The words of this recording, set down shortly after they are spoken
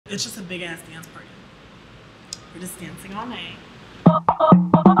It's just a big ass dance party. We're just dancing all night.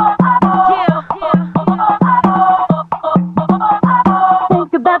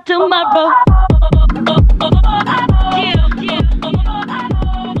 Think about tomorrow.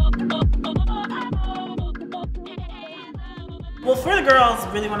 Well, for the girls,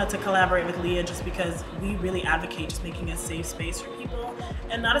 really wanted to collaborate with Leah just because we really advocate just making a safe space for people,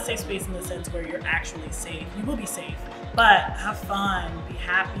 and not a safe space in the sense where you're actually safe. You will be safe, but have fun, be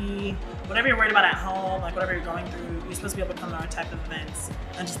happy, whatever you're worried about at home, like whatever you're going through, you're supposed to be able to come to our type of events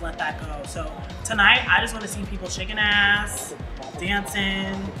and just let that go. So tonight, I just want to see people shaking ass,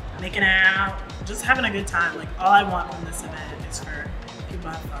 dancing, making out, just having a good time. Like all I want from this event is for people to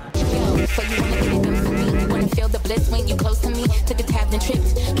have fun. So you wanna give them to me? You wanna feel the bliss when you close to me? Took a tabs and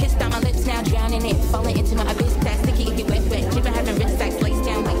trips, kissed on my lips, now drowning it, falling into my abyss. That's sticky if you wet, wet. Keep having rich